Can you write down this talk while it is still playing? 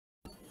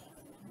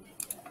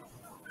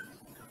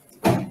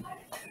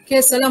Okay,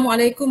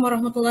 Assalamualaikum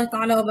warahmatullahi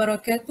taala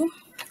wabarakatuh.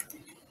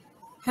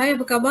 Hai,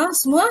 apa khabar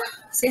semua?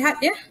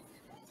 Sihat ya?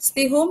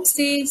 Stay home,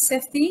 stay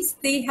safety,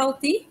 stay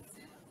healthy.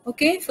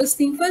 Okay, first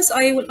thing first,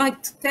 I would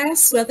like to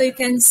test whether you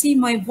can see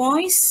my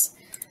voice.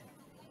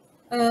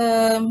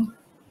 In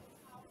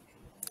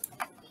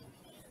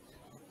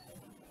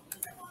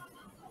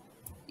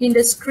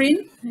the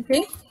screen,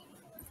 okay?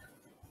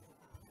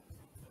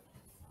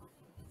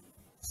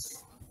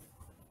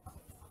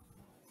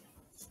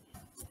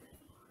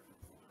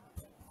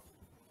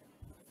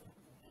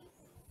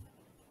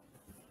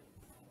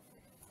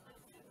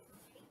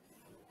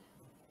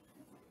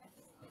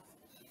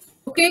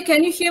 Okay,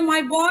 can you hear my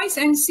voice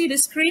and see the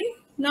screen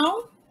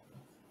now?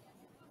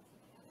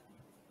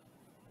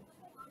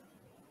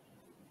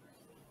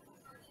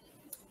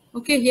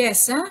 Okay,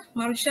 yes,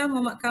 Marsha,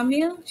 Muhammad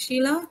Kamil,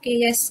 Sheila, okay,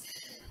 yes.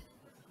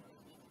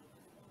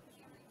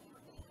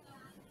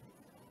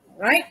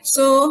 Right,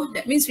 so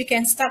that means we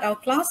can start our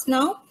class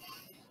now.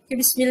 Okay,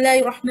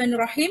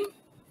 Bismillahirrahmanirrahim.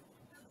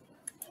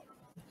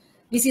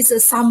 This is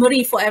a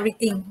summary for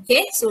everything,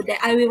 okay? So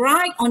that I will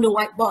write on the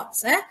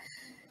whiteboards.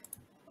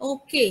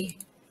 Okay,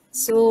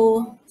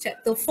 so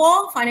chapter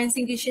 4,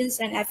 financing decisions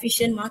and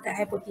efficient market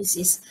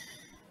hypothesis.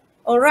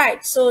 All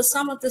right, so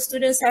some of the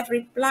students have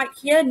replied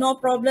here, no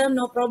problem,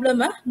 no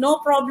problem.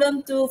 No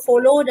problem to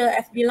follow the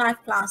FB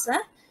Live class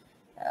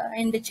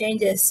and the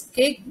changes.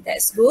 Okay,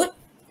 that's good.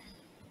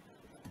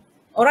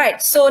 All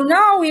right, so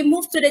now we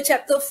move to the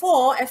chapter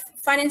 4,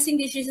 financing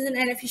decisions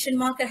and efficient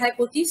market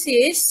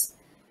hypothesis.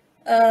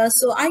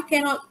 So I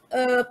cannot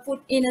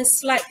put in a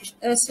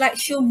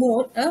slideshow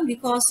mode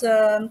because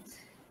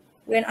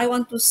when I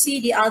want to see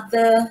the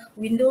other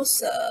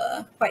windows,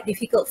 quite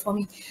difficult for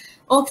me.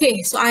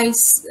 Okay, so I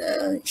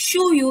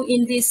show you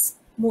in this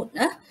mode.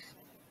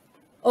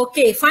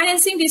 Okay,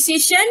 financing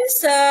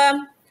decisions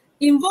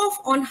involve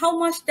on how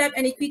much debt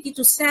and equity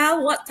to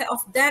sell, what type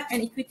of debt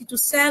and equity to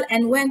sell,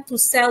 and when to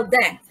sell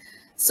them.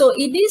 So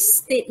in these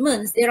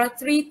statements, there are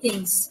three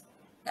things,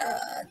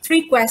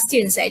 three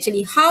questions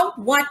actually: how,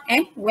 what,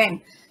 and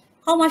when.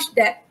 How much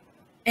debt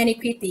and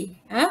equity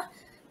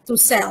to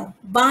sell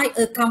by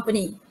a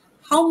company?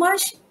 How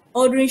much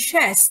ordinary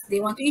shares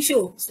they want to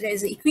issue? So there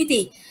is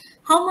equity.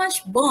 How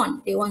much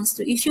bond they want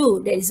to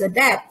issue? There is a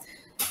debt.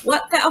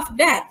 What type of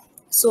debt?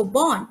 So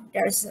bond,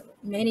 there's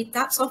many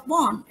types of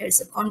bond. There is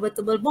a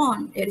convertible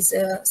bond. There is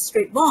a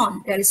straight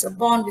bond. There is a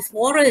bond with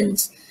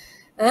warrants.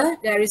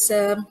 There is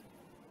a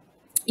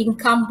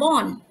income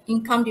bond,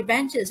 income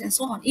debentures, and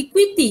so on.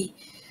 Equity.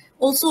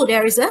 Also,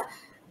 there is a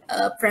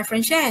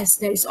preference shares.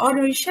 There is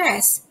ordinary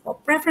shares. For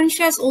preference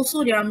shares,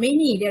 also there are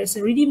many. There is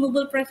a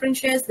redeemable preference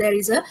shares. There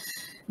is a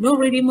no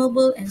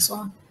redeemable, and so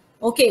on.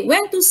 Okay,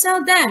 when to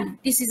sell them?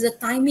 This is the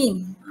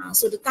timing.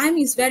 So the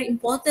timing is very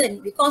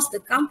important because the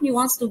company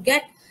wants to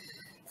get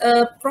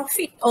a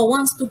profit or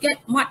wants to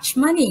get much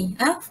money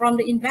from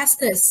the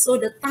investors. So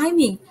the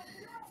timing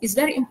is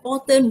very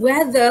important,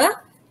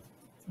 whether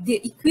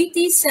the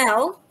equity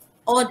sell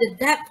or the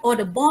debt or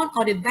the bond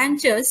or the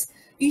debentures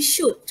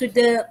issued to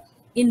the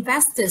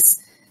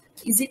investors.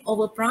 Is it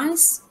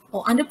overpriced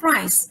or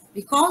underpriced?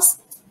 Because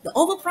the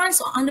overpriced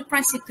or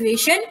underpriced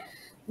situation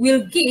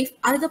will give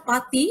either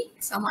party,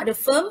 some other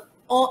firm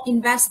or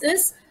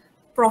investors,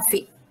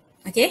 profit,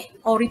 okay,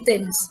 or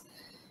returns.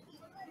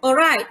 All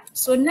right,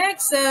 so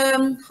next,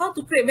 how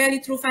to create value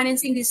through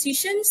financing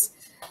decisions.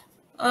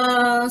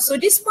 So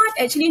this part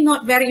actually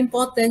not very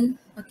important,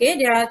 okay.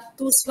 There are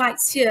two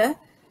slides here.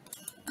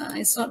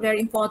 It's not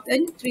very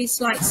important. Three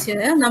slides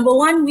here. Number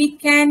one, we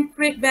can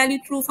create value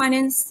through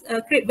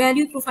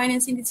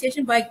financing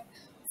decision by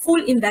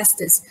full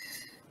investors.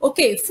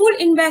 Okay, full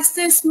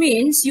investors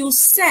means you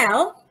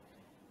sell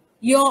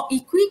your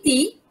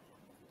equity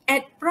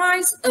at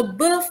price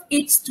above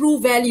its true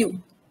value.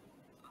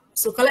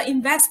 So kalau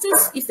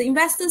investors, if the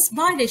investors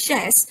buy the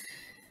shares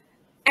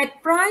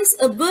at price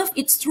above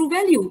its true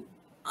value,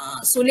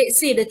 so let's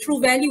say the true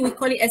value, we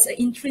call it as an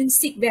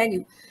intrinsic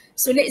value.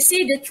 So let's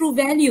say the true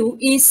value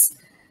is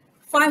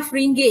 5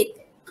 ringgit,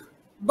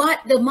 but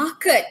the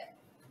market,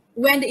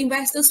 when the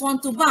investors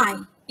want to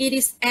buy, it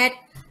is at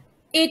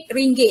 8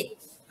 ringgit.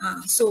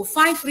 So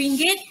 5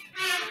 ringgit.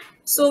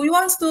 So we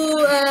want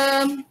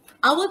to,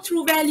 our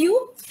true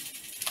value,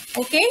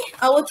 okay,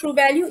 our true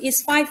value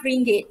is 5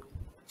 ringgit.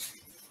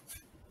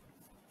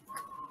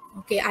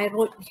 Okay, I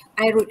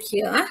wrote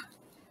here.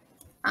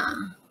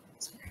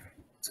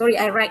 Sorry,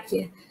 I write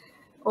here.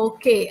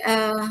 Okay,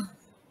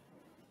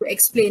 to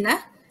explain.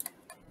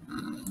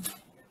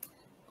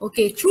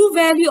 Okay, true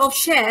value of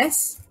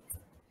shares.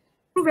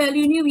 True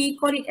value, we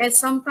call it as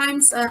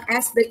sometimes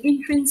as the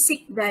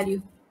intrinsic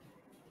value.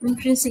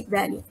 Intrinsic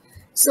value.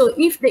 So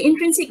if the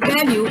intrinsic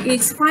value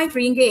is 5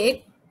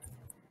 ringgit,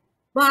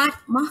 but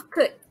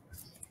market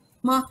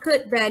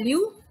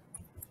value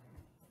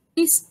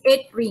is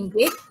 8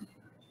 ringgit.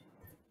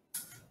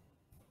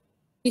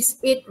 Is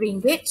 8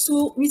 ringgit.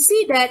 So we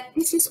see that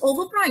this is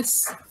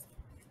overpriced.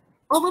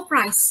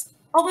 Overpriced.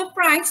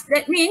 Overpriced,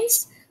 that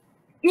means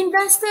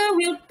investor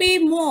will pay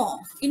more.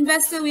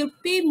 Investor will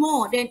pay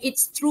more than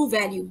its true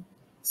value.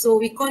 So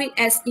we call it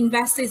as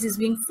investors is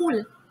being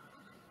full.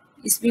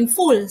 It's being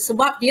full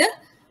sebab dia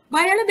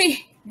bayar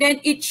lebih than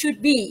it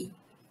should be.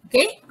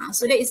 Okay,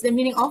 so that is the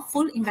meaning of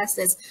full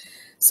investors.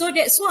 So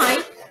that's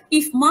why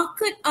if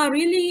market are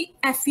really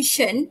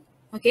efficient,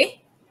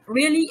 okay,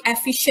 really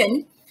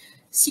efficient,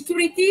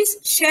 securities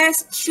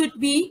shares should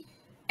be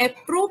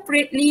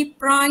appropriately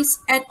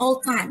priced at all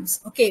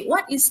times. Okay,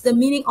 what is the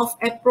meaning of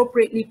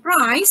appropriately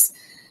priced?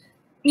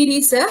 It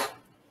is a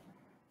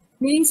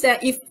means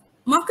that if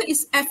market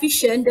is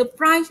efficient, the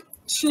price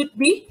should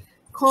be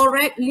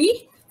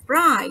correctly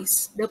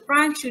priced. The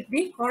price should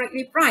be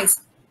correctly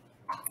priced.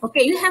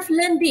 Okay, you have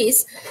learned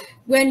this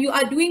when you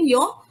are doing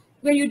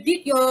when you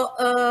did your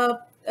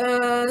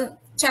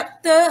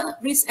chapter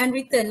risk and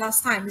return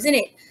last time, isn't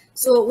it?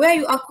 So where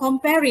you are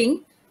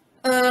comparing,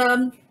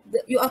 the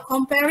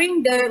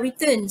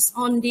returns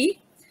on the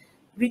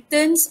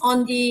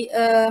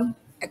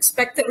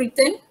expected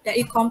return that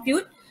you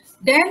compute,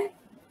 then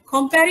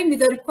comparing with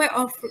the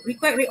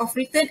required rate of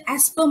return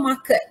as per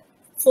market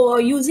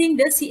for using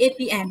the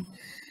CAPM.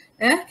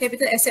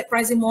 Capital Asset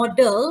Pricing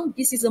Model.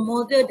 This is a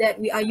model that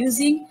we are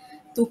using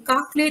to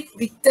calculate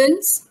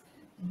returns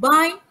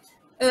by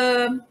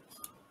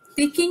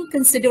taking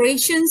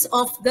considerations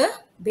of the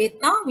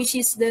beta, which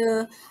is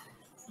the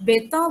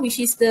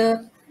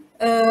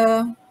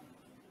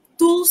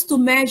tools to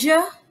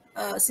measure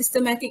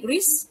systematic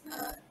risk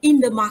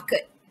in the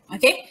market.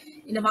 Okay,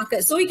 in the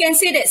market. So we can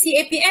say that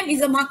CAPM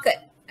is a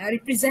market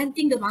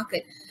representing the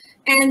market,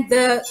 and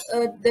the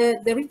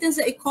returns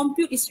that you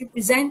compute is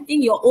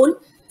representing your own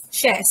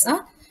shares.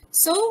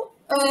 So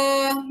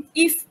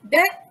if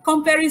that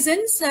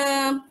comparisons,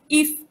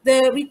 if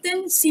the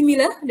return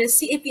similar, the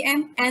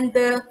CAPM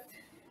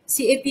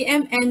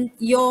and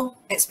your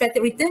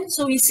expected return,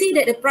 so we see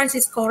that the price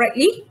is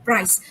correctly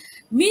priced.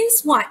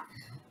 Means what?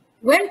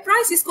 When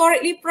price is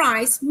correctly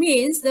priced,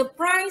 means the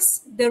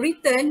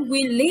return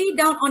will lay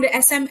down on the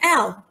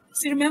SML.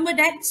 So remember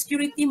that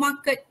security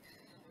market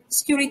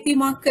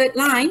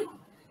line.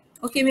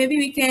 Okay, maybe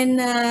we can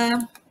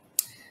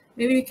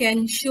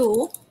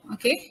show.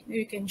 Okay, maybe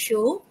we can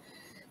show.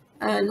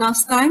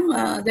 Last time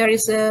there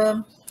is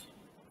a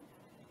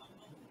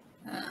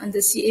under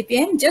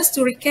CAPM. Just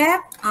to recap,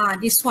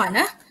 this one.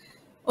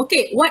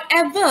 Okay,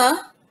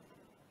 whatever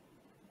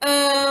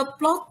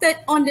plotted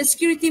on the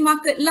security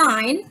market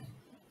line,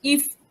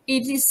 if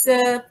it is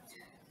the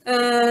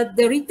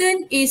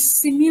return is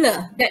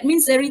similar, that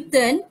means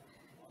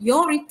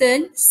your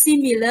return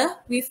similar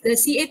with the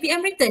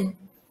CAPM return.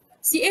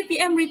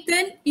 CAPM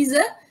return is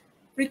a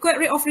required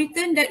rate of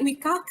return that we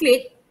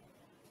calculate,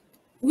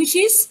 which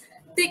is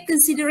take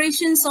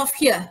considerations of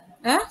here,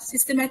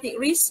 systematic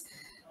risk,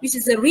 which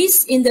is the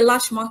risk in the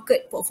large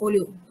market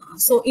portfolio.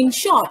 So in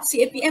short,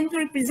 CAPM to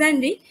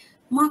represent the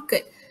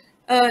market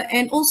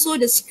and also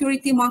the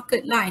security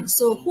market line.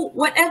 So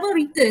whatever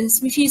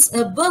returns which is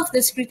above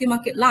the security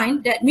market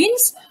line, that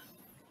means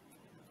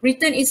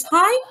return is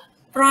high,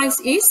 price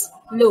is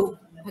low.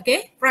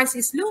 Okay, price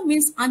is low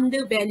means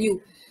undervalue.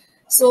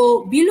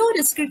 So below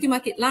the security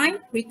market line,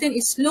 return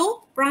is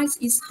low, price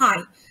is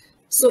high.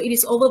 So it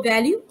is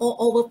overvalued or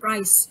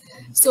overpriced.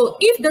 So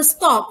if the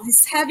stock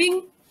is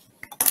having,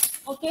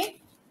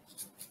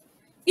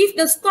 if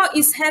the stock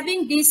is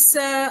having this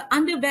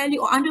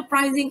undervalue or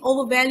underpricing,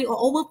 overvalue or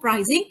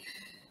overpricing,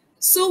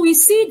 so we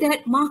see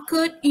that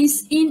market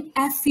is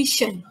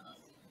inefficient.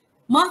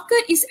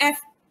 Market is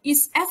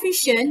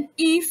efficient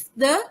if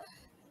the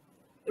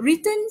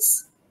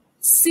returns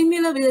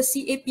similar with the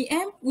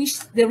CAPM, which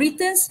the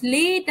returns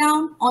lay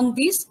down on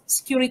this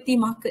security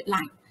market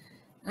line.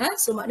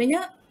 So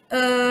maknanya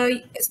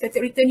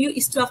expected return yield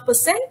is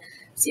 12%,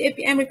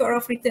 CAPM required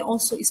of return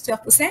also is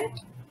 12%,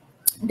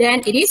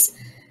 then it is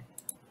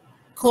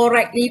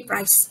correctly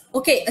priced.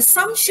 Okay,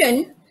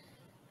 assumption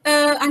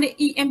under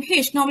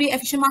EMH, normally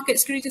efficient market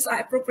securities are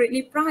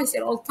appropriately priced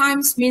at all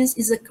times means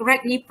is a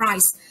correctly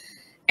priced.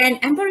 And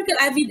empirical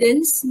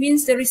evidence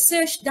means the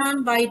research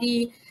done by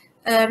the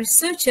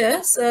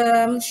researchers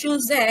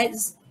shows that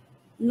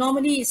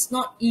normally it's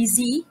not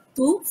easy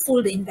to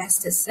fool the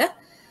investors.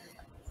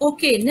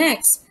 Okay,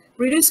 next,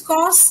 reduce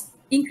costs,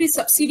 increase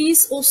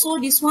subsidies. Also,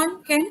 this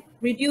one can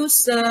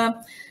reduce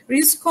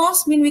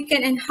costs, mean we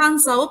can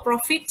enhance our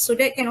profit, so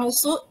that can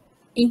also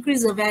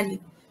increase the value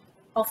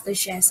of the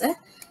shares.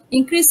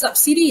 Increase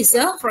subsidies.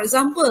 For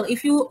example,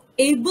 if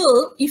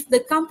the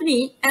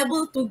company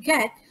able to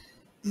get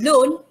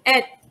loan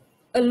at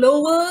a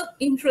lower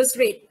interest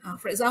rate.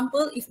 For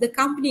example, if the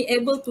company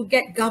able to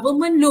get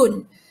government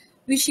loan,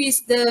 which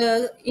is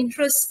the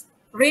interest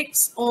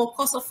rates or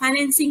cost of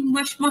financing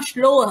much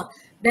lower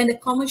than the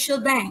commercial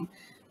bank.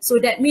 So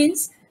that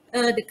means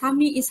the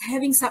company is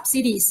having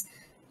subsidies.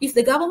 If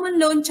the government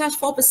loan charge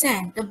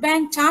 4%, the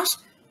bank charge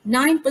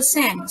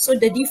 9%. So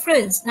the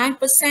difference,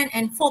 9%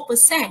 and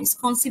 4%, is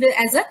considered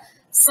as a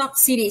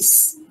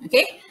subsidies.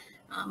 Okay,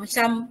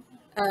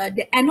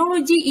 the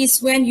analogy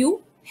is when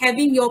you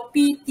having your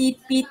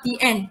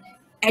PTPTN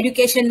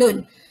education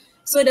loan.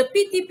 So the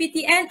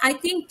PTPTN, I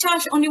think,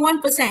 charge only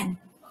 1%.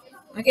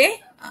 Okay,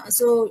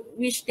 So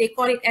which they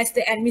call it as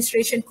the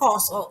administration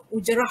cost or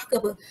ujarah ke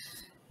apa.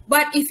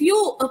 But if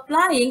you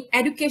applying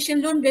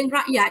education loan bank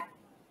rakyat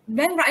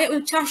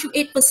will charge you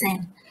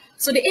 8%.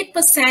 So the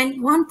 8%,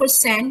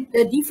 1%,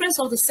 the difference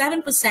of the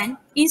 7%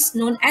 is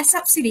known as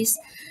subsidies.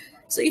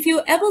 So if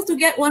you're able to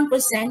get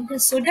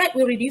 1%, so that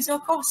will reduce your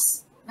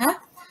costs.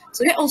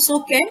 So that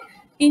also can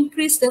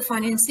increase the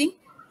financing,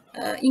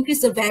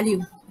 increase the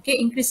value. Okay,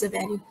 increase the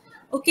value.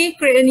 Okay,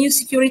 create a new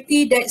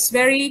security that's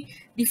very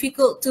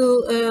difficult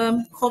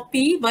to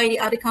copy by the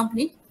other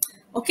company.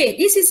 Okay,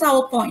 this is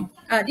our point.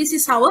 This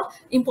is our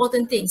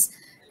important things.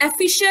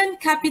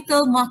 Efficient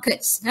capital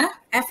markets.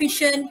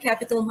 Efficient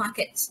capital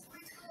markets.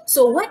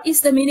 So what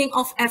is the meaning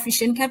of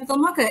efficient capital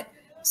market?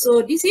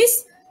 So this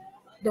is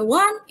the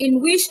one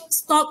in which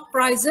stock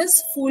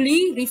prices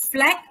fully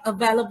reflect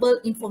available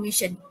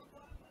information.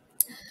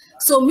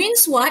 So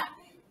means what?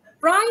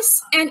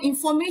 Price and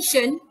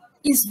information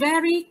is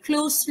very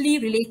closely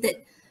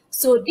related.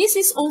 So this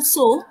is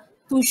also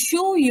to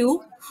show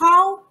you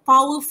how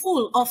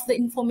powerful of the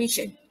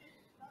information.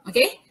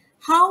 Okay,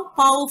 how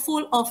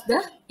powerful of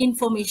the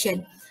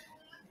information.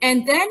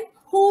 And then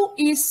who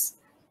is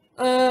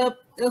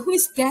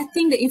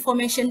getting the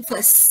information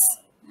first?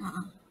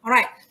 All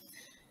right.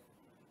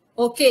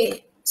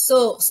 Okay,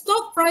 so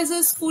stock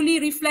prices fully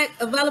reflect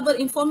available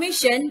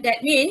information.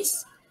 That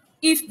means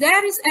if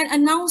there is an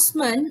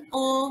announcement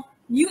or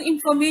new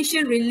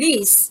information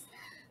released,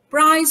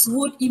 price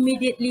would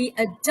immediately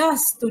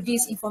adjust to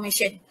this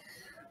information.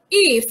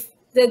 If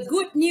the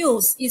good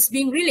news is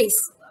being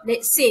released,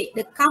 let's say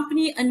the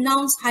company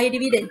announced higher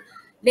dividend,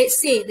 let's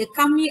say the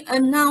company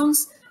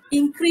announced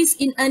increase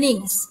in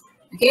earnings,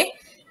 okay?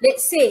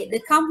 Let's say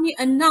the company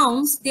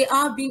announced they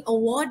are being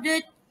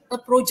awarded a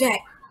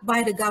project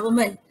by the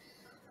government.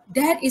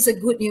 That is a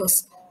good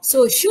news.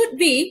 So should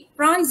be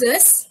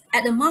prices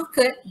at the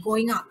market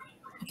going up.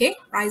 Okay,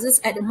 prices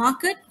at the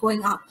market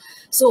going up.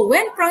 So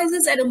when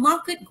prices at the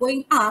market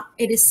going up,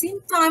 at the same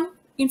time,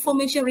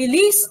 information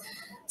release,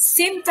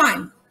 same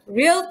time,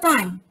 real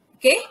time,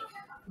 okay,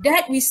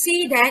 that we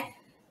see that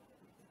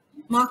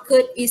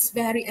market is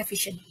very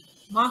efficient.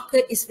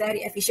 Market is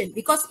very efficient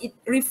because it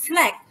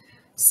reflects,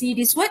 see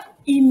this word,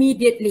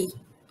 immediately,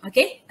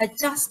 okay,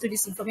 adjust to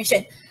this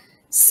information.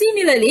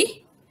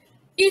 Similarly,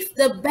 if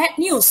the bad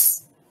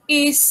news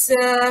is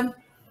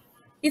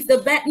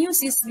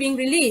being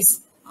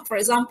released, for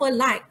example,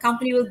 like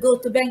company will go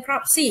to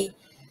bankruptcy,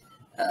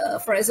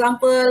 for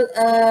example,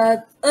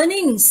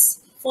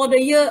 earnings for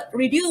the year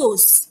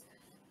reduced,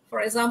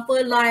 for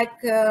example, like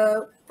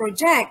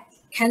project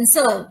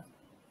cancel,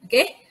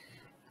 okay.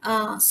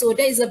 So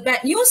there is a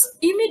bad news.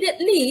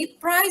 Immediately,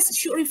 price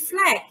should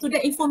reflect to the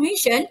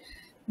information,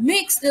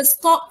 makes the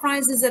stock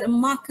prices at the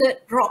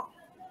market drop.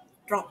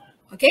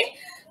 Okay.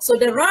 So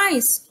the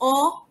rise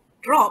or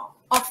drop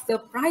of the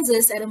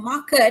prices at the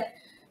market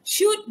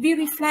should be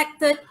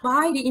reflected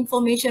by the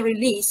information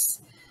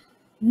release.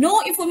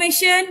 No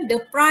information, the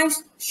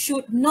price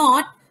should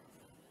not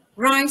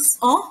rise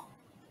or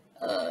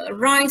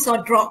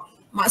drop.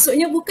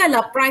 Maksudnya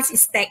bukanlah price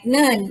is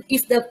stagnant.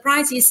 If the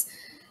price is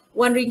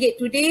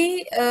RM1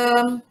 today,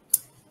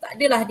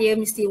 tak adalah dia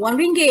mesti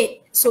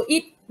RM1. So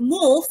it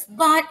move,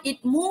 but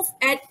it move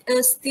at a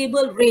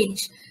stable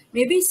range.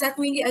 Maybe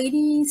RM1 hari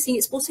ni,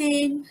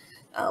 RM10,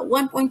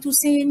 1.2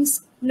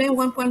 cents, then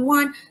 1.1.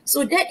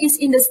 So that is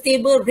in the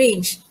stable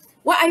range.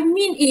 What I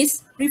mean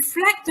is,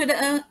 reflect to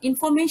the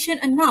information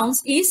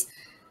announced is,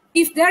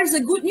 if there is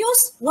a good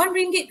news,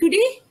 RM1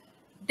 today,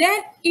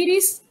 then it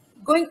is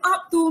going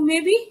up to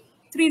maybe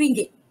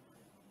RM3.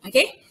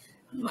 Okay?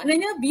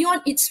 Maknanya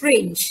beyond its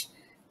range.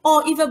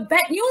 Or if a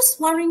bad news,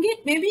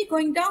 RM1 maybe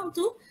going down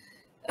to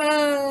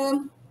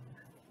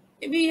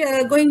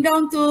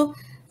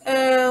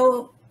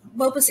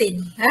berapa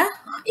sen?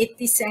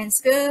 80 cents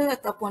ke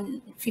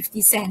ataupun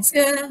 50 cents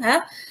ke?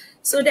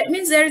 So that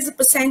means there is a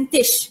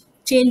percentage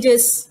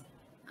changes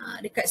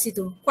dekat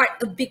situ.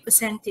 Quite a big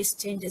percentage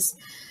changes.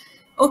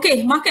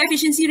 Okay, market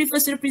efficiency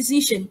refers to the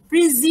precision.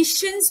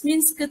 Precision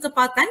means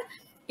ketepatan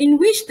in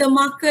which the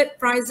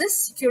market prices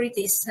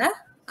securities.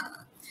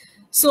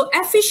 So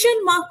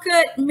efficient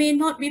market may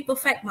not be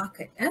perfect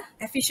market.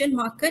 Efficient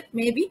market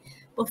may be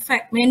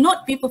perfect, may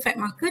not be perfect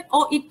market,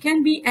 or it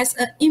can be as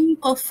an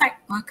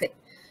imperfect market.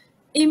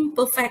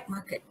 Imperfect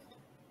market.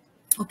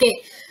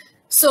 Okay,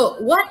 so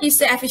what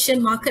is the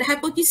efficient market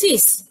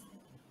hypothesis?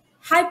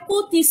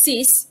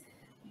 Hypothesis,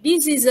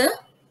 this is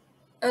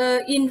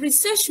in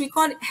research we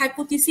call it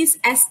hypothesis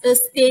as a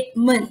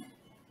statement.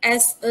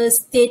 As a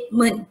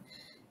statement.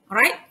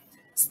 Alright?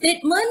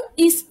 Statement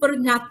is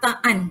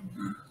pernyataan.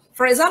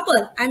 For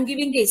example, I'm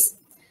giving this.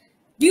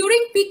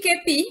 During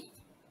PKP,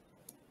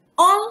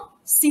 all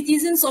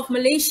citizens of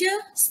Malaysia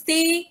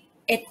stay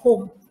at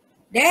home.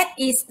 That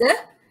is the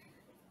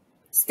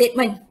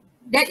statement.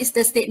 That is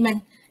the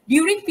statement.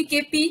 During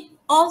PKP,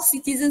 all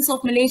citizens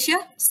of Malaysia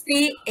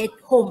stay at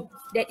home.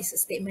 That is a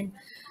statement.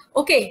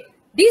 Okay,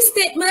 this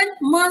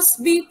statement must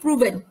be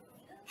proven.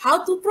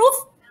 How to prove?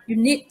 You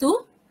need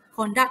to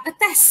conduct a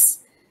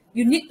test.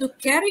 You need to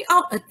carry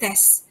out a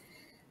test.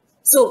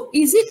 So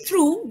is it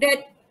true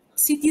that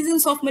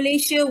citizens of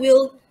Malaysia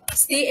will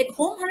stay at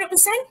home 100%?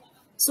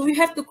 So we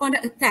have to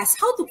conduct a test.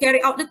 How to carry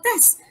out the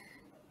test?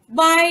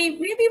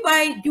 Maybe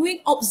by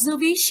doing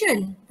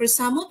observation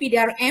bersama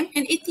PDRM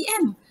and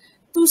ATM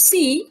to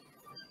see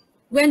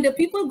when the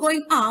people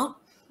going out,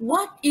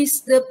 what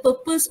is the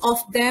purpose of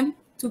them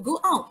to go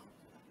out?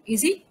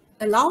 Is it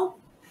allowed?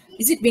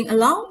 Is it being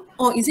allowed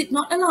or is it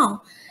not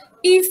allowed?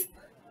 If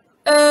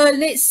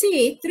let's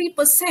say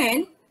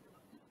 3%,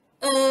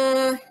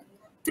 3%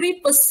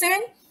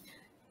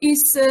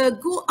 is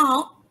go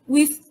out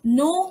with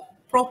no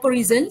proper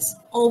reasons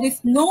or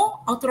with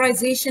no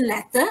authorization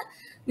letter,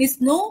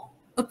 with no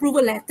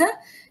approval letter,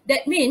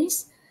 that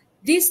means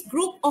this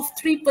group of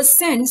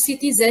 3%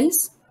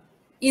 citizens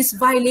is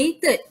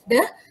violated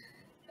the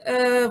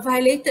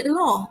violated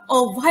law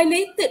or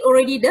violated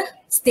already the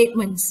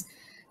statements.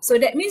 So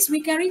that means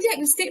we can reject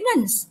the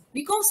statements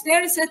because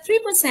there is a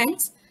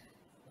 3%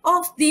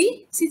 of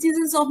the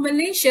citizens of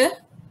Malaysia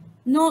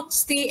not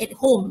stay at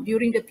home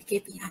during the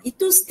PKP.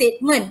 Itu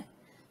statement.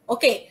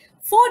 Okay,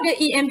 for the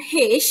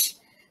EMH,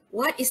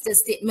 what is the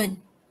statement?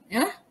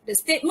 The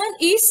statement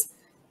is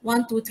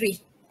 1, 2, 3.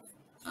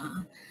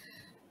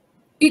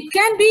 It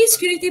can be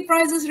security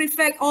prices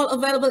reflect all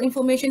available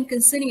information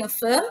concerning a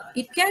firm.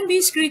 It can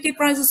be security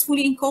prices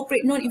fully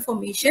incorporate known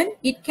information.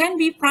 It can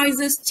be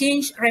prices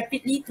change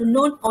rapidly to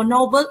known or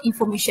novel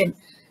information.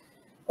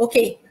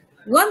 Okay,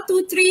 1,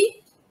 2,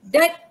 3,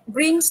 that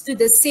brings to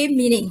the same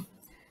meaning.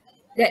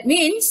 That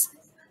means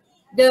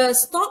the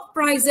stock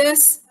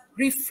prices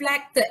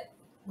reflected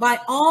by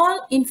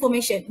all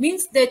information,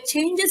 means the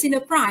changes in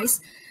the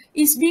price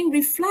is being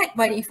reflected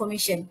by the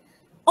information,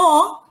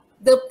 or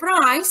the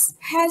price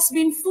has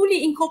been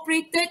fully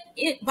incorporated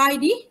by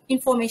the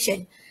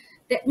information.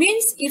 That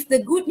means if the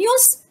good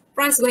news,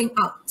 price going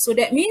up. So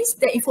that means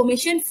the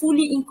information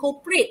fully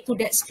incorporate to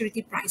that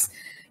security price.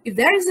 If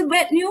there is a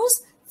bad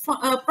news,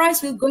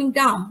 price will going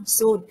down.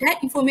 So that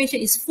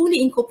information is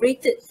fully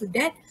incorporated to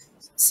that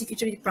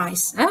security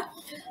price.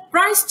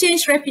 Price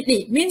change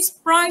rapidly means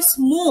price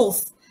move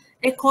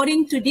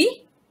according to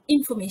the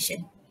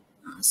information.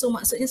 So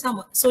maksudnya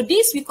sama. So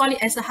this we call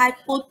it as a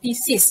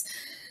hypothesis.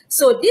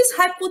 So this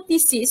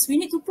hypothesis we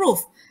need to prove.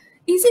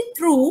 Is it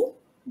true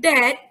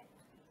that,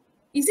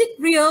 is it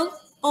real,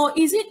 or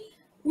is it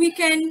we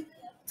can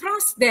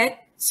trust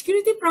that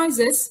security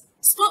prices,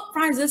 stock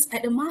prices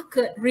at the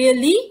market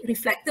really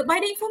reflected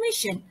by the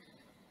information?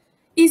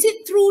 Is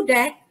it true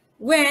that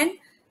when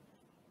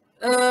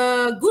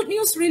good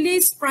news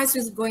release, price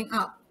is going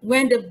up?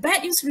 When the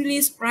bad news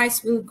release,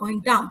 price will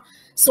going down.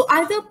 So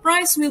either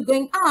price will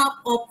going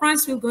up or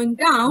price will going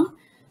down.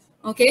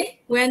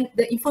 Okay, when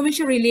the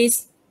information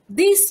release,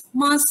 this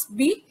must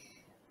be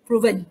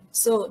proven.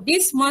 So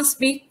this must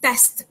be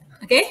tested.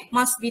 Okay,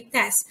 must be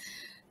tested.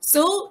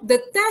 So the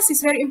test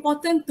is very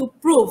important to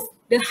prove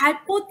the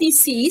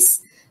hypothesis,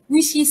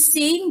 which is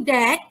saying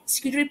that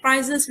security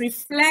prices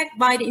reflect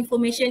by the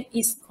information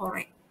is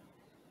correct.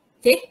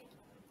 Okay.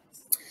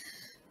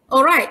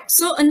 All right,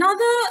 so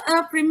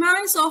another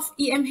premise of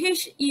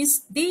EMH is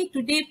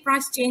day-to-day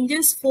price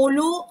changes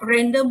follow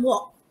random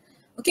walk.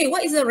 Okay,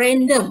 what is a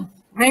random?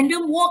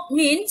 Random walk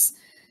means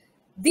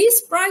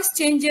these price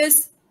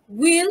changes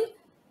will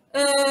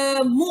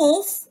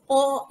move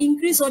or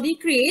increase or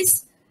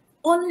decrease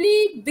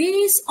only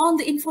based on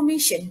the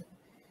information.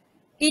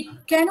 It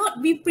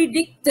cannot be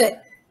predicted.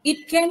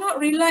 It cannot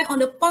rely on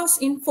the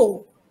past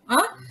info.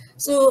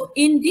 So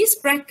in this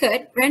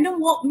bracket,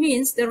 random walk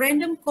means the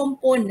random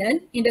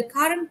component in the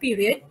current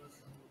period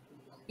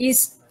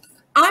is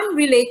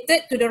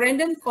unrelated to the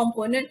random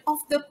component of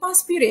the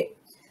past period.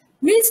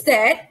 Means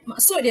that,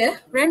 maksudnya,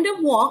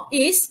 random walk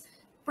is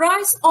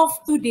price of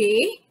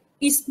today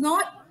is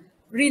not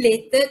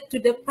related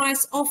to the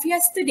price of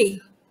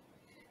yesterday.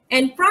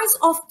 And price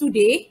of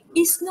today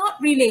is not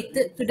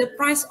related to the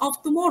price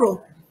of tomorrow.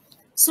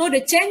 So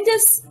the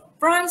changes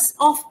price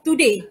of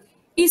today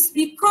is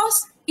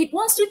because it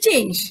wants to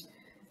change.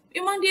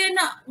 Memang dia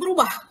nak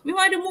berubah.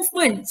 Memang ada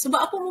movement. Sebab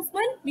apa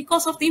movement?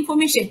 Because of the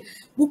information.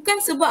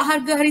 Bukan sebab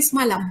harga hari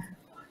semalam.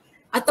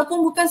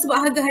 Ataupun bukan sebab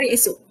harga hari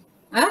esok.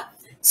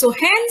 So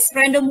hence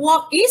random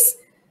walk is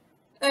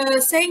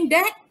saying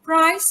that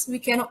price we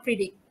cannot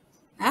predict.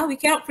 We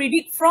cannot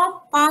predict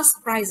from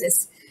past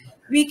prices.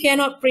 We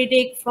cannot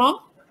predict from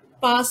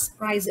past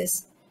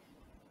prices.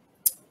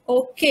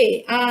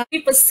 Okay,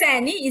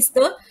 3% ni is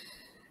the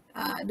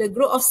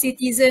group of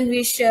citizens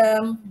which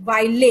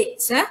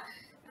violates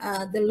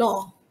the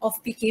law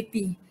of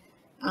PKP.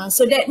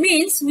 So that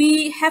means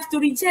we have to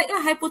reject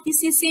the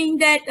hypothesis saying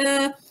that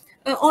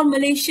all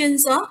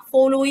Malaysians are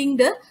following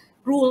the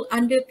rule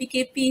under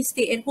PKP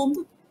stay at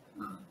home.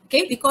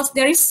 Okay, because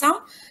there is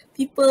some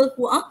people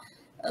who are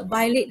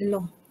violate the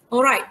law.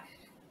 All right.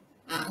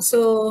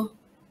 So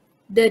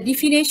the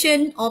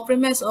definition or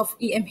premise of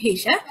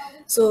EMH.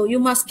 So you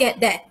must get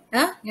that.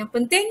 Yang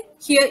penting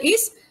here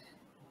is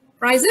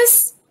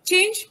prices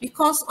change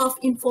because of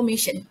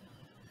information.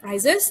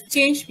 Prices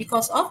change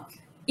because of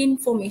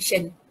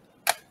information.